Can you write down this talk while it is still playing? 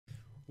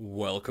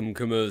Welcome,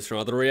 Kumas, from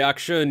Other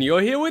Reaction.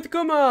 You're here with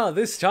Kuma.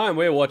 This time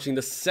we're watching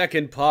the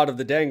second part of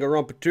the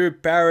Danganronpa 2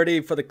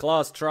 parody for the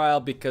class trial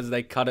because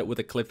they cut it with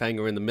a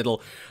cliffhanger in the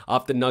middle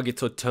after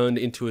Nagito turned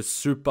into a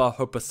super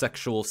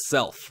homosexual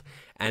self.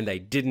 And they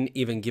didn't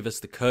even give us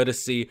the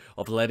courtesy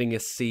of letting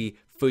us see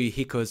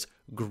Fuyuhiko's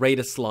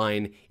greatest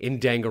line in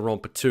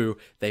Danganronpa 2.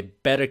 They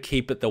better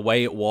keep it the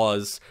way it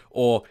was,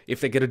 or if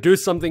they're gonna do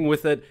something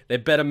with it, they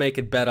better make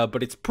it better.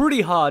 But it's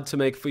pretty hard to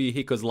make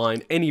Fuyuhiko's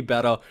line any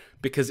better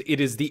because it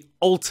is the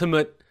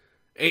ultimate.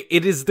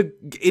 It is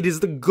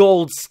the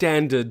gold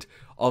standard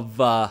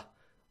of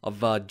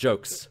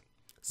jokes.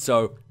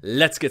 So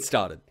let's get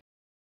started.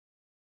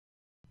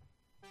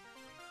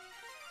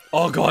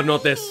 Oh God,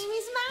 not this.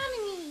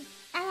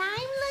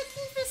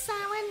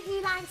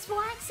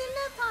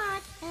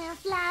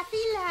 Fluffy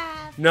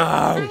love. No.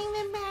 I'm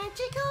a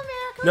magical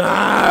miracle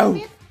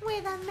No.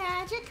 with a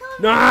magical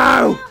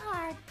No.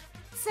 heart.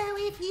 So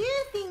if you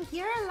think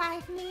your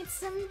life needs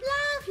some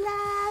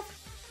love,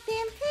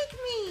 then pick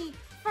me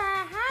for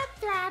a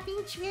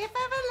heart-throbbing trip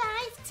of a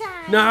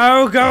lifetime.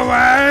 No, go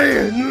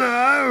away.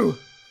 No.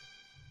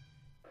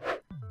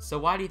 So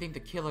why do you think the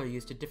killer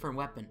used a different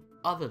weapon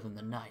other than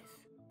the knife?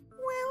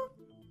 Well,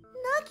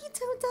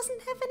 Nagito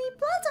doesn't have any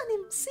blood on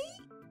him, see?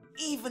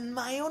 Even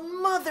my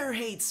own mother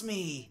hates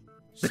me!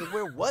 So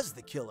where was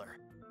the killer?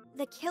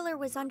 The killer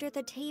was under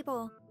the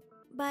table,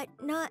 but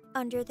not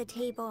under the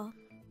table.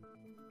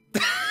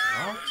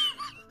 What?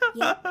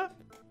 Yeah.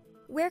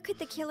 Where could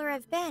the killer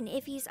have been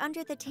if he's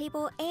under the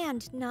table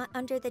and not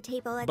under the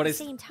table at the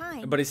same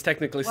time? But he's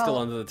technically still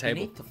under the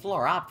table. Beneath the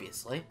floor,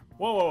 obviously.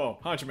 Whoa,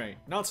 Hajime,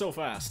 not so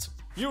fast.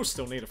 You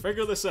still need to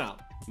figure this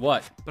out.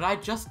 What? But I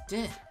just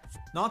did.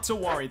 Not to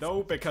worry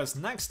though, because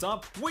next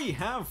up, we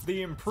have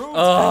the improved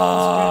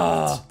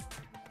experiment.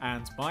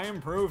 And by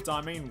improved,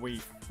 I mean we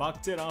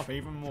fucked it up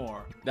even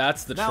more.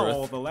 That's the now truth.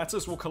 All the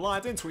letters will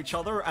collide into each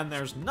other, and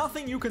there's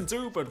nothing you can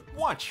do but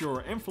watch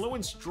your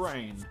influence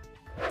drain.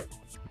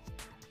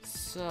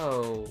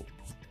 So,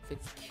 the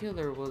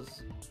killer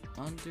was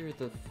under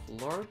the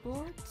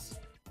floorboards?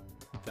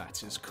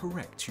 That is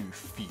correct, you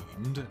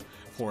fiend.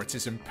 For it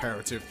is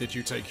imperative that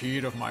you take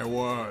heed of my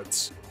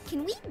words.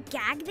 Can we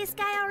gag this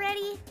guy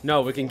already?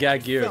 No, we can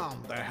gag you.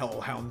 Found the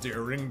hellhound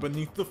earring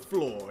beneath the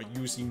floor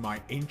using my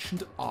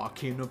ancient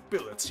arcane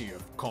ability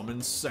of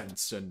common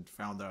sense and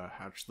found a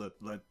hatch that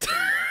led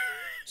down.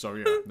 So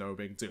yeah, no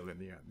big deal in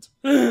the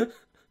end.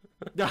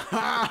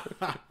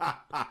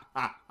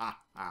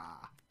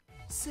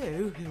 So,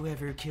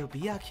 whoever killed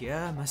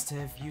Byakuya must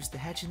have used the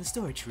hatch in the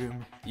storage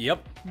room.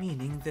 Yep.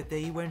 Meaning that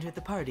they weren't at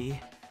the party.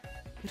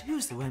 But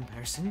who's the one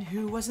person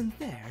who wasn't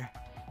there?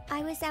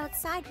 I was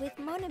outside with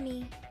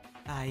Monami.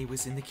 I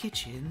was in the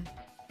kitchen.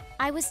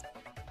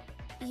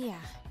 Yeah.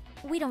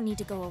 We don't need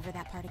to go over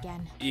that part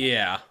again.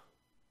 Yeah.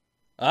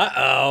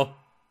 Uh-oh.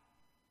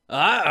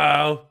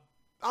 Uh-oh.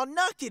 I'll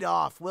knock it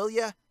off, will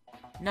ya?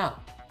 No,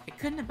 it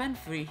couldn't have been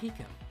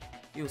Fuyuhiko.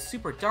 It was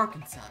super dark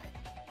inside.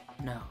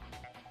 No,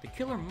 the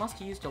killer must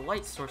have used a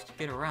light source to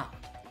get around.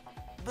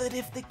 But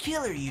if the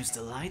killer used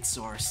a light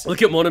source,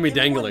 Look at Monami then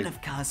dangling. wouldn't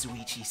have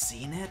Kazuichi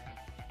seen it?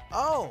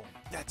 Oh,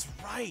 that's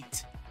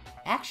right.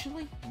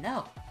 Actually,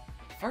 no.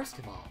 First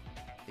of all,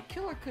 the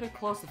killer could have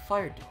closed the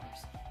fire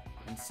doors.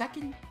 And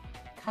second,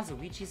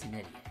 Kazuichi's an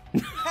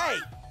idiot. Hey,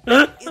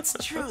 It's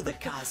true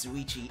that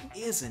Kazuichi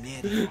is an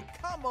idiot.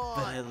 come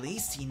on. But at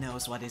least he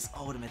knows what his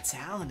ultimate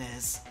talent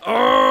is.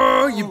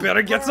 Oh, you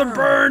better get some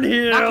burn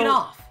here. Knock it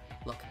off!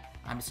 Look,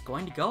 I'm just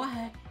going to go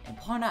ahead and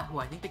point out who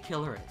I think the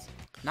killer is.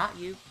 Not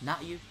you,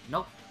 not you.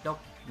 Nope, nope,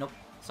 nope.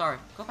 Sorry,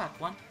 go back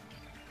one.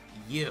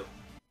 You.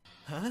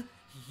 Huh?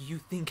 You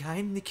think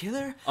I'm the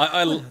killer?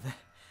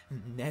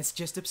 That's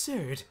just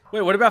absurd.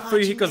 Wait, what about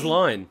Hajime, Fuyuhiko's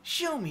line?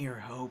 Show me your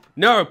hope.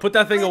 No, put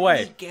that thing Let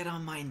away. me get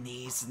on my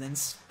knees and then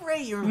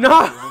spray your No.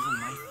 water over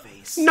my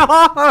face. No!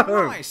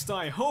 Christ,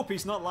 I hope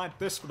he's not like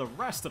this for the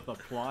rest of the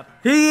plot.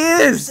 He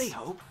is! Say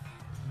hope.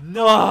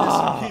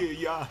 No! Here,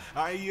 yeah,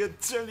 I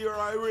tell you,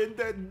 I were in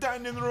that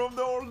dining room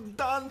the whole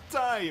damn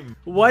time.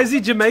 Why is he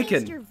Changed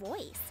Jamaican? your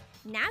voice.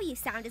 Now you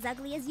sound as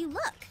ugly as you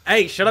look.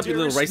 Hey, shut up, you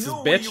There little is racist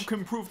no way bitch. you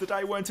can prove that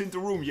I went in the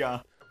room,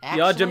 yeah.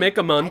 Actually,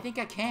 Jamaica, man. I think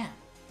I can.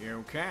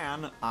 You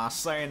can. I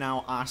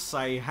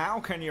say,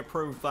 how can you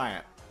prove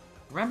that?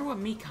 Remember what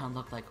Mikan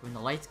looked like when the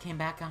lights came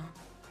back on?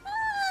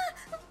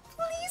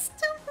 Please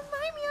don't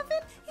remind me of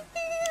it.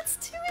 It's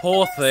too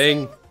Poor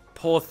embarrassing. thing.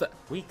 Poor thing.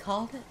 We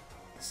called it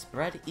the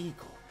Spread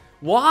Eagle.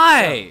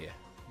 Why?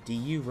 Do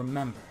you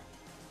remember?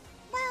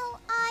 Well,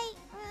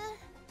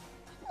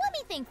 let me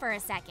think for a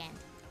second.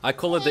 I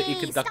call it the Hey,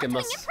 stop doing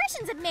Itadakimasu.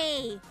 impressions of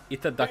me!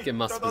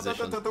 Itadakimasu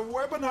position. The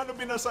weapon hadn't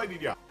been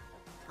decided yet.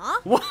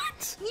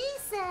 What? He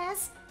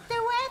says the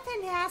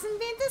weapon hasn't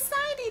been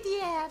decided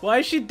yet. Why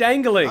is she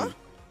dangling?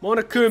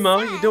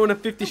 Monokuma, you're doing a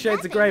 50 The Shades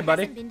of weapon Grey,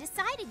 buddy. hasn't been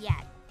decided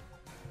yet.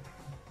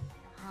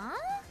 Huh?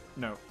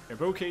 No,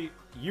 Ibuki,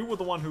 you were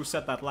the one who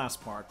said that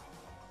last part.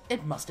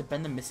 It must have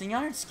been the missing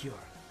iron skewer.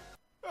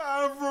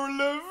 Avril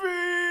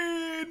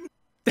Lavigne!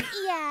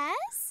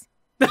 Yes?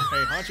 Hey,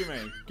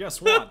 Hajime,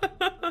 guess what?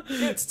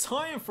 It's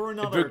time for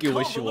another Ibuki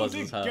wish it was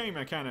convoluted her. game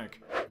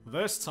mechanic.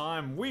 This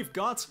time we've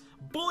got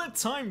bullet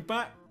time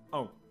back.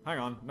 Oh, hang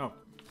on, no,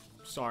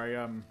 sorry.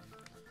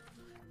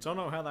 Don't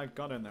know how that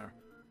got in there.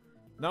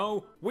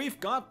 No, we've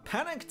got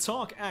panic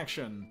talk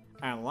action,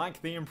 and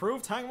like the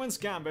improved Hangman's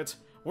Gambit,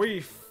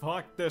 we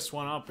fucked this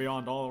one up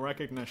beyond all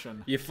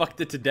recognition. You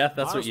fucked it to death,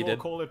 that's Might what as you well did.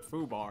 call it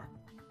Fubar.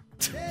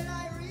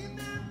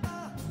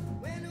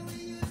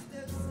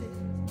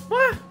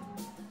 What?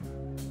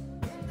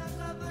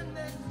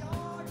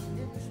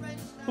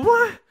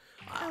 What?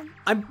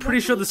 I'm pretty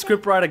sure the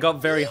scriptwriter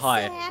got very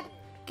high. Said,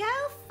 go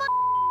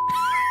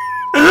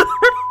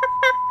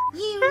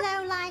you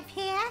low-life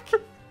hick.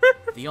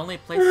 The only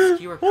place the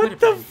skewer could have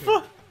been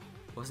hidden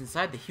was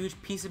inside the huge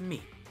piece of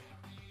meat.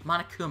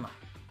 Monokuma,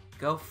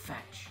 go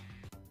fetch.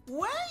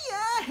 Way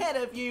ahead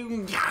of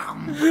you.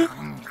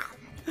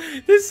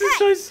 This is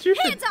so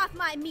stupid. Hands off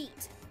my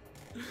meat!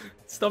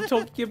 Stop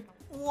talking.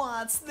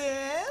 What's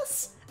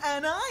this?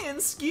 An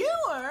iron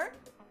skewer?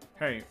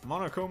 Hey,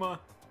 Monokuma,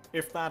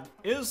 if that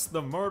is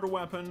the murder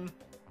weapon,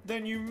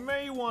 then you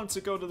may want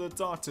to go to the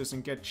doctors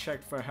and get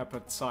checked for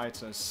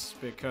hepatitis,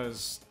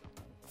 because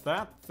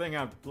that thing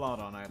had blood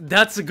on it.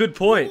 That's a good We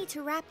point. need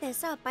to wrap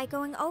this up by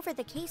going over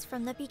the case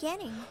from the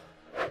beginning.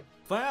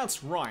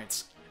 That's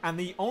right. And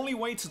the only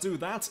way to do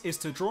that is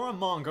to draw a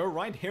manga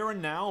right here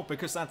and now,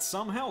 because that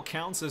somehow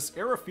counts as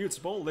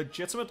irrefutable,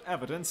 legitimate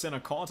evidence in a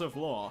court of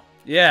law.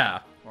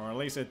 Yeah. Or at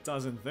least it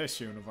does in this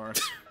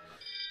universe.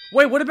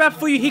 Wait, what about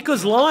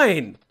Fuyuhiko's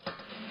line?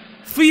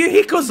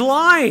 Fuyuhiko's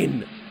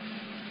line!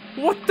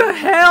 What the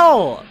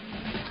hell?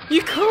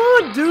 You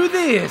can't do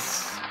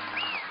this!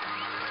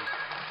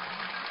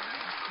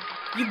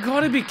 You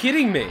gotta be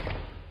kidding me.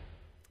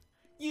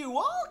 You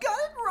all got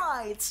it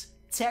right.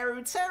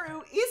 Teru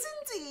Teru is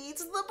indeed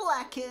the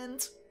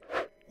Blackened.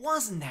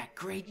 Wasn't that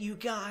great, you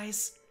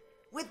guys?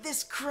 With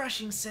this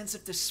crushing sense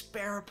of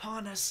despair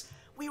upon us,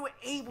 we were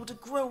able to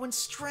grow and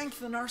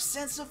strengthen our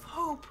sense of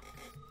hope.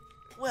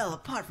 Well,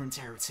 apart from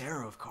Teru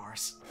Teru, of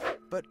course.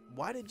 But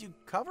why did you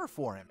cover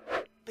for him?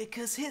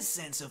 Because his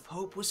sense of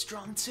hope was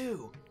strong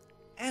too.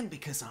 And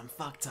because I'm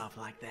fucked up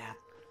like that.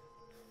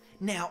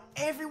 Now,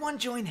 everyone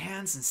join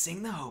hands and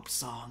sing the hope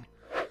song.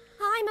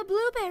 I'm a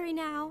blueberry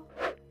now.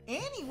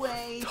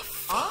 Anyway,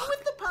 on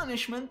with the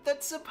punishment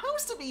that's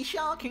supposed to be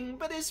shocking,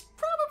 but is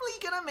probably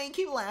gonna make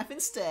you laugh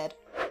instead.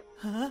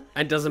 Huh?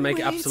 And doesn't make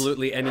Wait.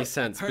 absolutely any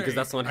sense, because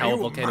that's not how a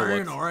volcano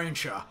works. Or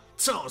ain't ya?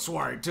 Tell us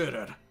why I did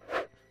it.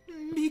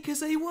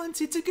 Because I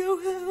wanted to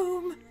go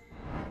home.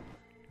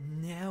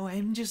 Now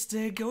I'm just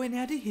going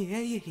out of here,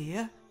 you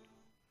hear?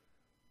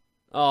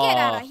 Get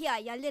out Oh, of here,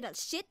 you little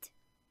shit.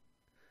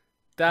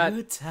 that...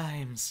 Good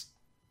times.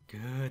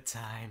 Good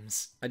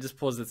times. I just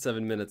paused at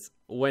 7 minutes.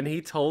 When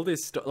he told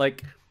his story,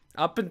 like,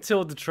 up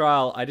until the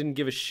trial, I didn't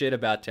give a shit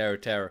about Teru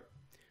Teru.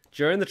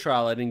 During the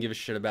trial, I didn't give a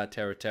shit about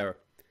Teru Teru.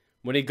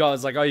 When he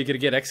was like, oh, you're gonna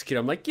get executed,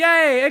 I'm like,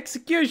 yay,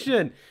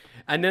 execution!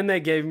 And then they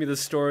gave me the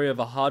story of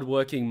a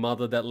hardworking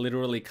mother that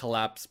literally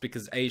collapsed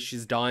because A,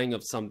 she's dying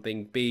of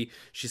something, B,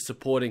 she's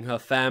supporting her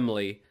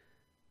family.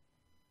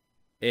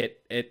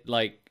 It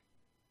like,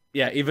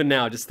 yeah, even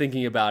now, just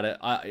thinking about it,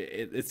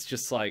 it's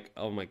just like,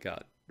 oh my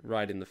god,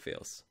 right in the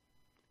feels.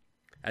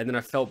 And then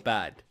I felt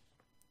bad.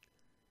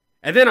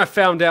 And then I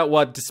found out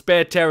what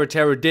Despair Teru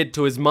Teru did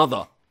to his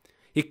mother.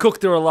 He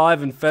cooked her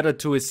alive and fed her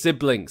to his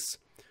siblings,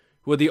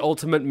 who are the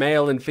ultimate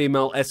male and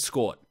female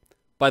escort.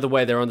 By the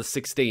way, they're on the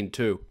 16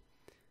 too.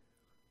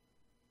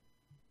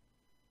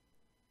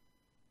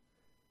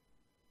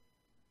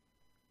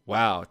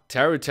 Wow,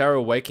 Teru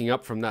Teru waking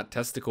up from that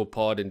testicle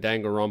pod in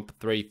Danganronpa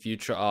 3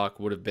 Future Arc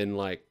would have been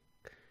like...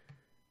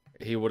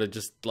 He would have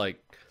just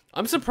like...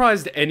 I'm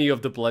surprised any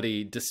of the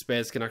bloody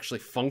Despairs can actually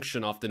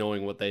function after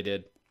knowing what they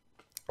did.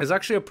 There's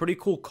actually a pretty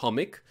cool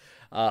comic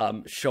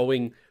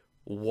showing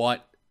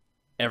what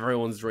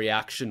everyone's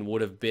reaction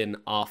would have been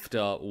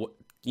after,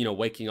 you know,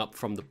 waking up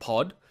from the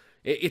pod.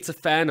 It's a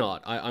fan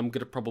art. I'm going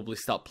to probably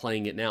start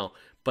playing it now.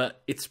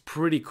 But it's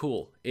pretty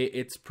cool.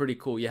 It's pretty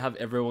cool. You have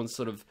everyone's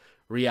sort of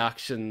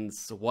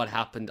reactions, what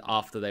happened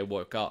after they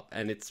woke up.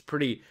 And it's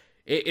pretty...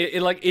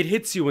 It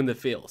hits you in the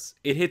feels.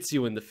 It hits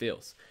you in the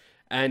feels.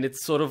 And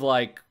it's sort of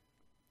like...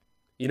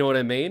 You know what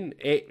I mean?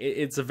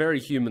 It's a very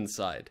human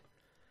side.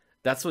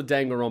 That's what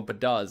Danganronpa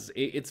does.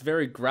 It's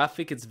very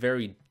graphic, it's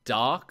very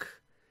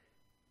dark,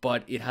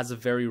 but it has a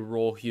very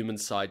raw human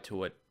side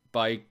to it.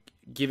 By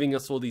giving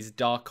us all these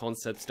dark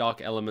concepts, dark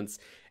elements,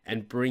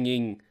 and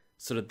bringing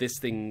sort of these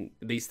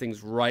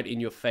things right in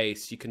your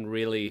face, you can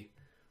really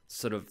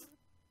sort of,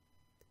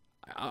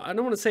 I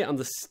don't want to say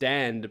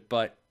understand,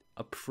 but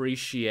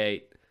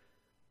appreciate,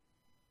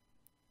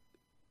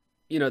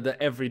 you know,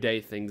 the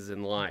everyday things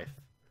in life.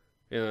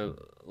 You know,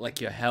 like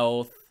your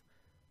health,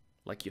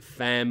 like your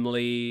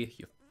family,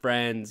 your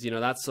friends, you know,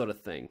 that sort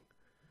of thing.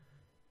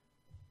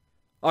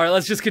 All right,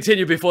 let's just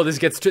continue before this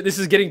gets too... This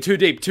is getting too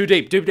deep. Let's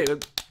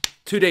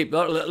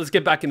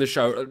get back in the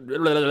show.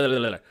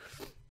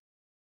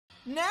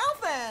 Now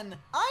then,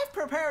 I've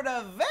prepared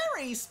a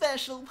very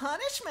special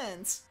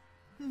punishment.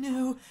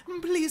 No,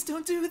 please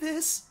don't do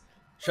this.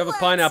 Shove a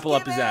pineapple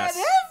up his Let's ass.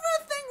 give it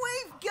everything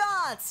we've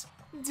got.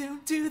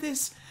 Don't do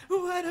this.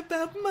 What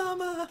about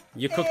Mama?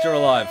 You cooked her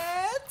alive.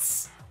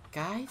 It's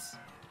Guys?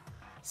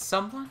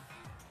 Someone?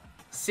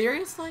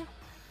 Seriously?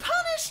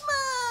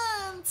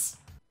 punishment.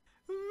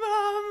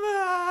 Mama.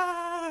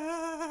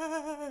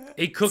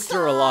 He cooked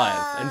her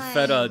alive and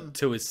fed her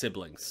to his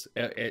siblings.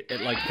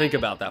 Like, think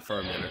about that for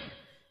a minute.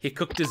 He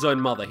cooked his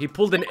own mother. He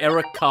pulled an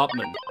Eric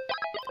Cartman.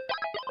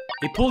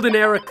 He pulled an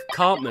Eric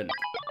Cartman.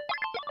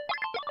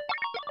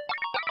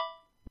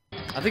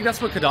 I think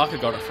that's where Kodaka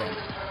got it from.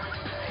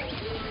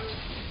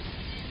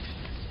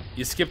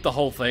 You skipped the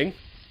whole thing?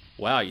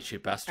 Wow, you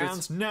cheap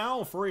bastards. And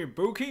now for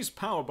Ibuki's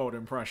powerboat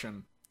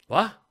impression.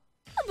 What?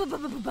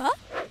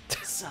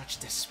 Such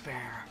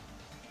despair.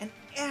 And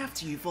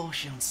after you've all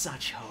shown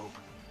such hope,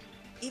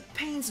 it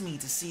pains me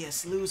to see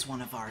us lose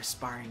one of our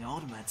aspiring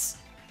ultimates,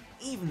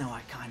 even though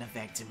I kinda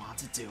begged him on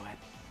to do it.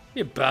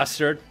 You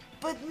bastard.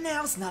 But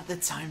now's not the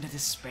time to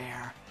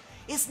despair.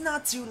 It's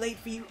not too late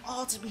for you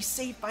all to be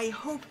saved by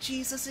Hope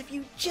Jesus if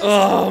you just—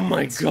 Oh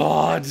my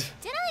god.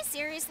 Did I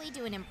seriously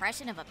do an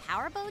impression of a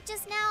powerboat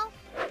just now?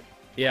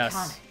 Yes.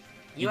 Connie,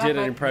 You have did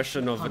an my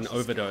impression of an punches.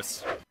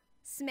 overdose.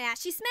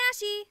 Smashy,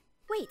 smashy!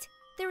 Wait,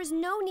 there is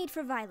no need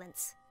for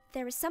violence.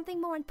 There is something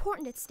more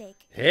important at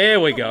stake. Here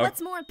we But go.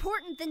 what's more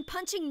important than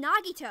punching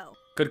Nagito?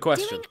 Good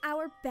question. Doing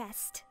our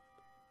best.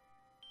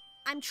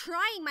 I'm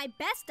trying my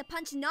best to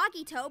punch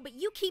Nagito, but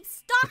you keep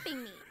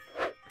stopping me.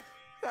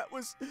 That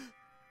was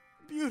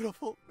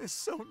beautiful, Miss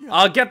Sonia.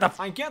 I'll get the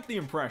I get the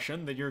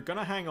impression that you're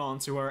gonna hang on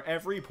to her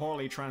every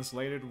poorly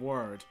translated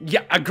word.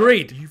 Yeah,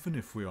 agreed. Even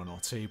if we are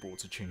not able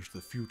to change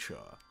the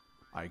future,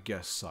 I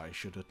guess I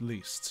should at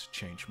least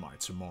change my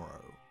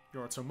tomorrow.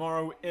 Your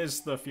tomorrow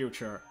is the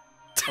future.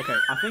 Okay,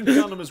 I think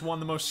Gundam has won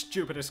the most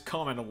stupidest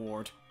comment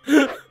award.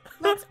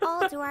 Let's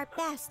all do our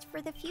best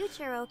for the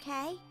future,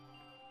 okay?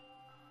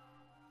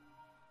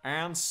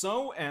 And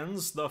so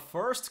ends the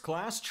first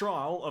class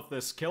trial of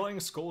this killing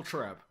school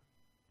trip.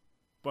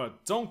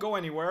 But don't go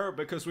anywhere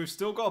because we've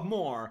still got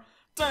more.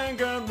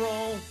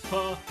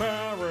 Danganronpa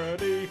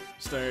Parody.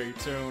 Stay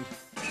tuned.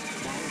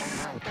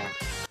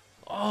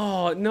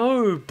 Oh,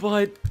 no,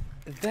 but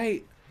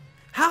they...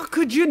 How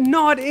could you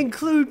not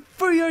include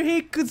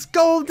Fuyuhika's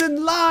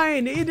golden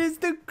line? It is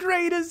the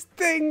greatest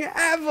thing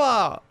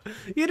ever.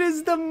 It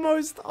is the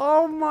most...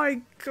 Oh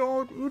my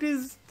god, it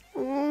is...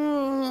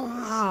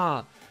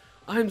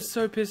 I'm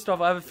so pissed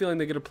off. I have a feeling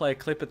they're going to play a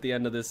clip at the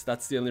end of this.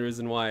 That's the only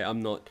reason why I'm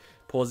not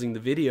pausing the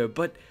video.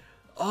 But,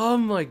 oh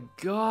my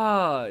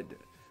god.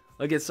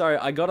 Okay, sorry,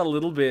 I got a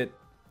little bit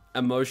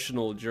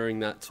emotional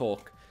during that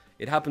talk.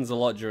 It happens a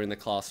lot during the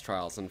class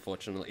trials,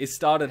 unfortunately. It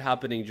started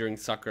happening during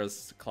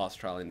Sakura's class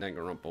trial in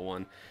Danganronpa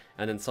 1,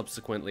 and then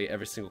subsequently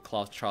every single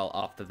class trial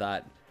after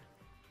that.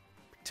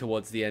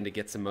 Towards the end, it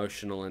gets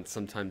emotional, and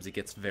sometimes it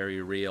gets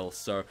very real,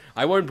 so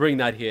I won't bring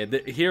that here.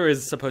 Here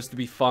is supposed to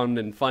be fun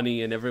and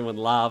funny, and everyone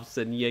laughs,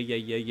 and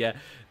yeah.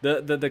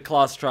 The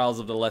class trials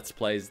of the Let's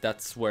Plays,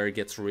 that's where it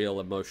gets real,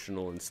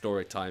 emotional, and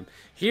story time.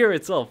 Here,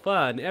 it's all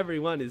fun.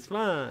 Everyone is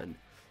fun.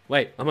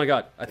 Wait, oh my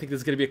god, I think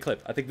there's gonna be a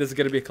clip. I think there's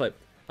gonna be a clip.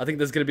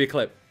 There's gonna be a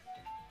clip.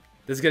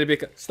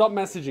 Stop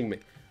messaging me.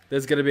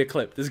 There's gonna be a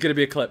clip.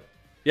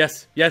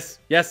 Yes.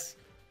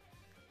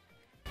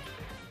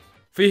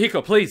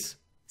 Fuyuhiko, please.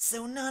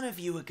 So none of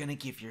you are gonna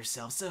give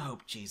yourselves a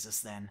Hope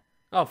Jesus then?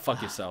 Oh,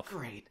 fuck yourself.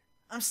 Great.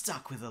 I'm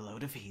stuck with a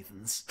load of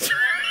heathens.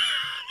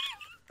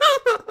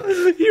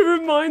 He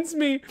reminds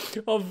me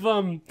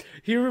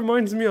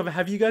of,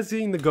 have you guys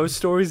seen the Ghost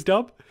Stories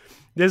dub?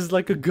 There's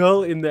like a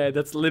girl in there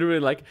that's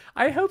literally like,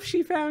 I hope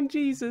she found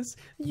Jesus,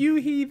 you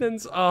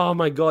heathens. Oh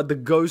my god, the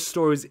Ghost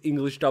Stories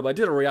English dub. I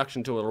did a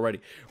reaction to it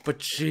already. But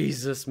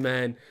Jesus,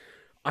 man.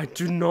 I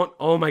do not,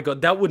 oh my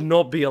god, that would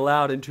not be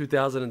allowed in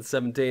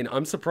 2017.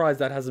 I'm surprised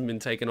that hasn't been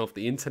taken off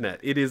the internet.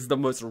 It is the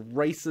most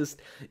racist,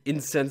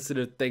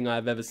 insensitive thing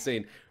I've ever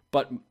seen.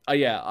 But,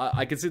 yeah,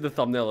 I can see the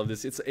thumbnail of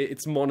this.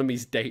 It's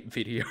Monami's date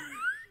video.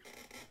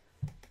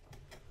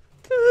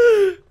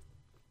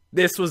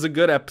 This was a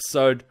good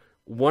episode.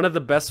 One of the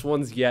best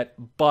ones yet,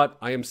 but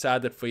I am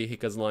sad that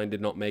Fuyuhika's line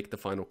did not make the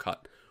final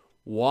cut.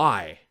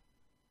 Why?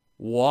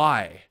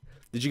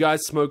 Did you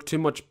guys smoke too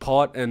much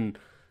pot and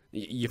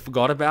you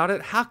forgot about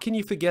it? How can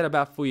you forget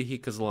about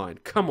Fuyuhika's line?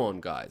 Come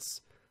on,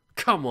 guys.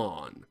 Come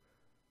on.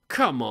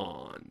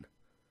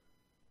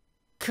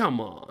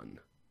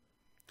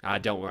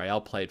 Don't worry,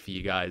 I'll play it for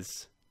you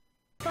guys.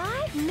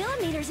 5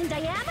 millimeters in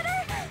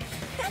diameter?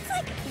 That's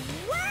like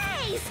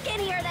way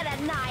skinnier than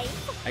a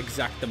knife.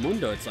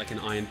 Exactamundo, it's like an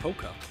iron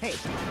poker. Hey,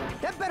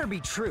 that better be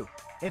true.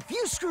 If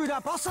you screwed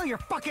up, I'll sell your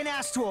fucking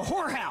ass to a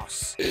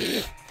whorehouse.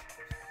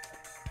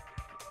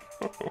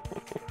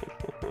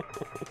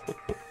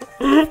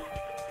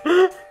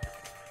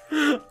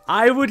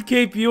 I would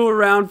keep you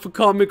around for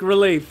comic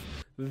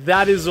relief.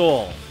 That is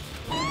all.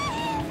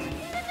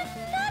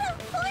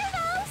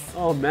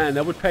 Oh man,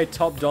 that would pay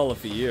top dollar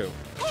for you.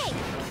 Hey,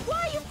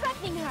 why are you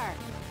threatening her?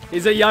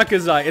 He's a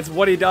Yakuza, it's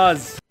what he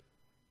does.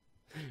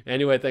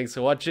 Anyway, thanks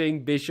for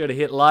watching. Be sure to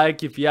hit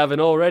like if you haven't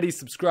already.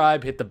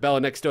 Subscribe. Hit the bell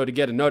next door to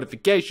get a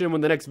notification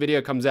when the next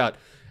video comes out.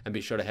 And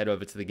be sure to head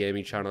over to the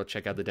gaming channel.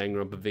 Check out the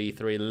Danganronpa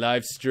V3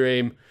 live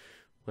stream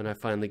when I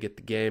finally get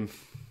the game.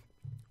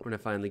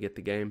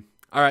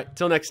 Alright,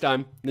 till next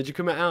time.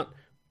 Nijakuma out.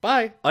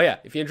 Bye. Oh yeah,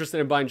 if you're interested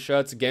in buying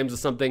shirts, games or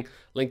something,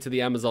 link to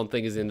the Amazon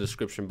thing is in the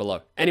description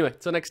below. Anyway,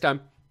 till next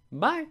time.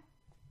 Bye.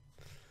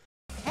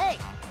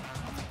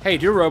 Hey,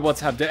 do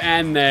robots have to...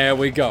 And there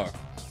we go.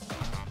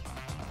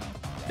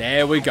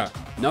 There we go.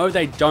 No,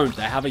 they don't.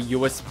 They have a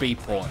USB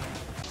port.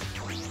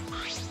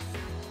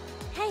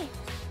 Hey.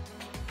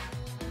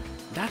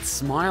 That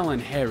smile and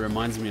hair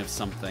reminds me of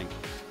something.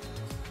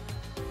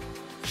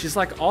 She's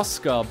like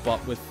Oscar,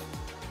 but with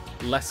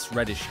less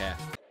reddish hair.